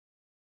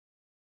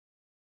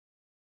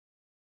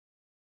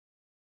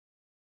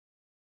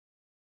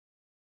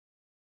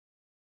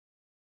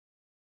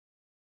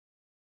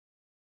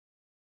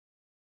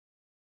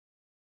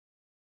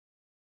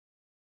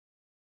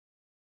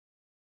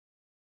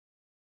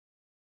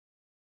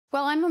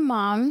Well, I'm a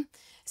mom,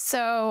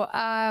 so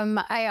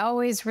I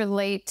always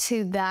relate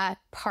to that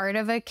part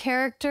of a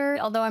character.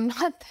 Although I'm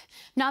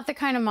not the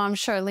kind of mom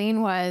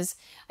Charlene was,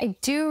 I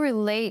do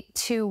relate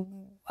to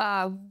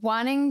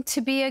wanting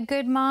to be a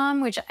good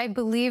mom, which I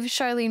believe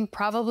Charlene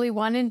probably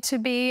wanted to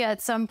be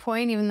at some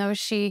point, even though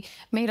she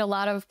made a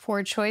lot of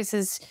poor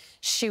choices.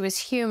 She was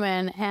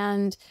human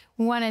and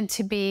wanted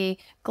to be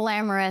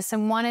glamorous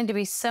and wanted to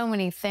be so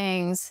many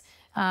things.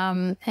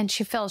 And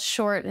she fell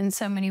short in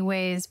so many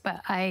ways, but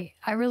I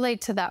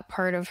relate to that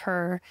part of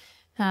her,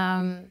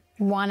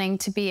 wanting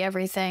to be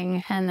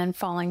everything and then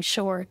falling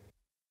short.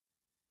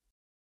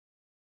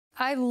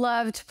 I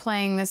loved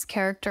playing this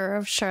character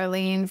of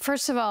Charlene.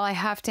 First of all, I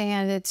have to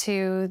hand it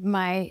to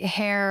my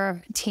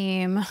hair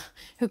team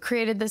who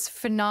created this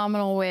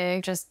phenomenal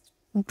wig, just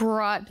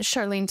brought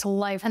Charlene to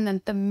life. And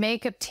then the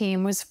makeup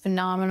team was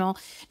phenomenal.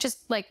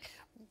 Just like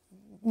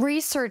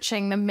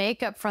researching the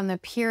makeup from the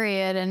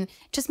period and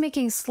just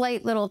making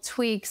slight little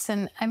tweaks.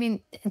 And I mean,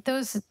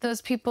 those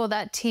people,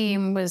 that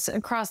team was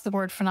across the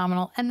board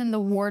phenomenal. And then the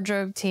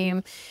wardrobe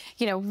team,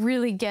 you know,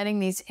 really getting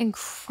these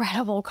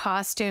incredible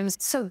costumes.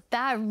 So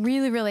that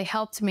really, really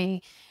helped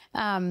me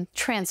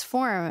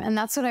transform. And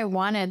that's what I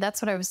wanted.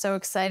 That's what I was so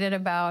excited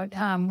about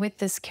with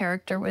this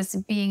character, was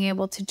being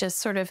able to just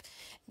sort of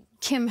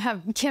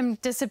Kim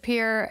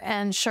disappear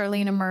and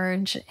Charlene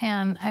emerge.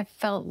 And I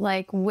felt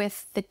like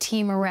with the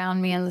team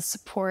around me and the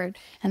support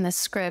and the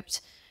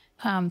script,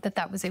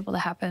 that was able to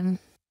happen.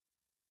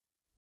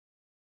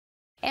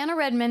 Anna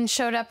Redmond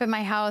showed up at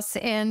my house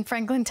in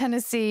Franklin,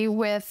 Tennessee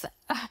with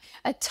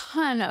a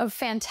ton of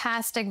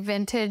fantastic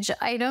vintage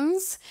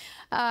items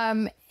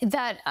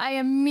that I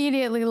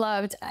immediately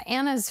loved.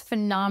 Anna's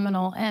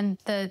phenomenal, and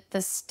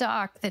the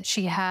stock that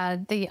she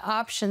had, the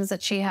options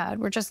that she had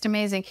were just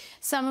amazing.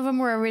 Some of them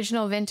were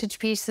original vintage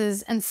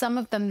pieces, and some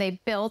of them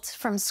they built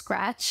from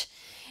scratch.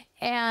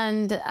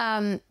 And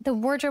the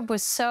wardrobe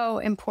was so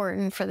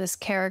important for this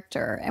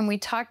character. And we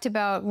talked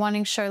about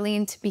wanting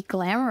Charlene to be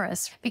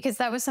glamorous, because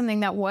that was something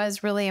that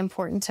was really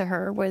important to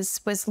her,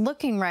 was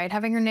looking right,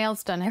 having her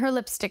nails done, her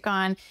lipstick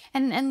on,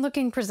 and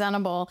looking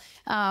presentable.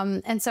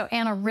 And so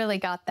Anna really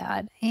got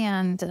that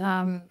and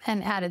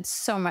added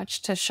so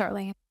much to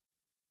Charlene.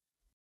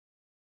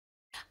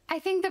 I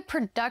think the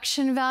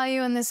production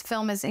value in this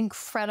film is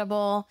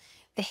incredible.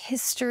 The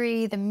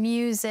history, the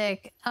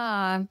music,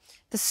 the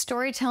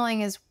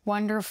storytelling is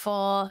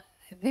wonderful.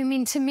 I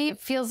mean, to me, it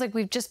feels like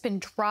we've just been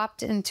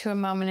dropped into a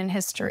moment in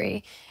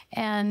history.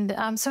 And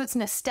so it's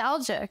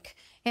nostalgic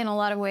in a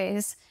lot of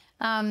ways.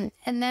 And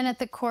then at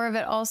the core of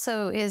it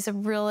also is a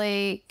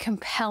really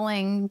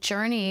compelling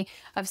journey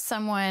of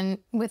someone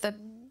with a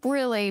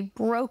really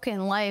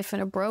broken life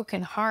and a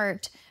broken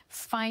heart,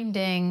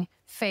 finding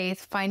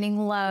faith,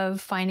 finding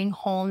love, finding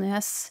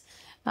wholeness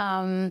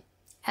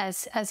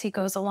as he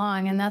goes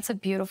along. And that's a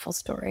beautiful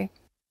story.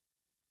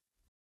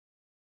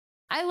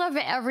 I love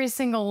every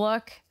single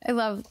look. I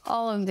love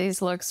all of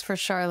these looks for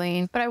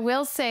Charlene. But I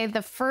will say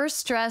the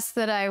first dress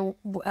that I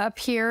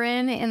appear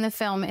in the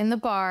film, in the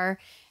bar,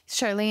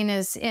 Charlene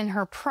is in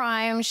her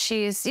prime.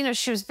 She's, you know,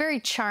 she was very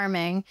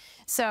charming.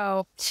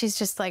 So she's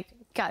just like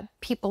got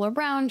people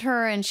around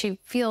her and she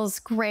feels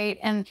great.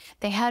 And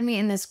they had me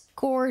in this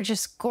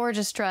gorgeous,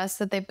 gorgeous dress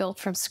that they built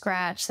from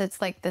scratch.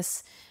 That's like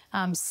this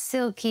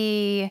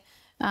silky,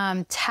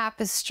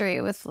 tapestry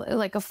with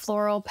like a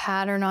floral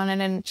pattern on it,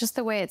 and just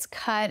the way it's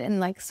cut and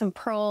like some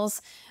pearls.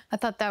 I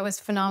thought that was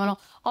phenomenal.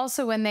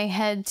 Also, when they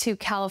head to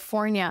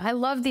California, I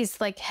love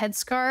these like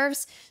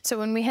headscarves. So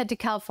when we head to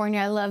California,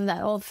 I love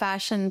that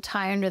old-fashioned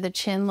tie under the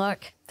chin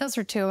look. Those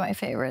are two of my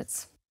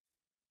favorites.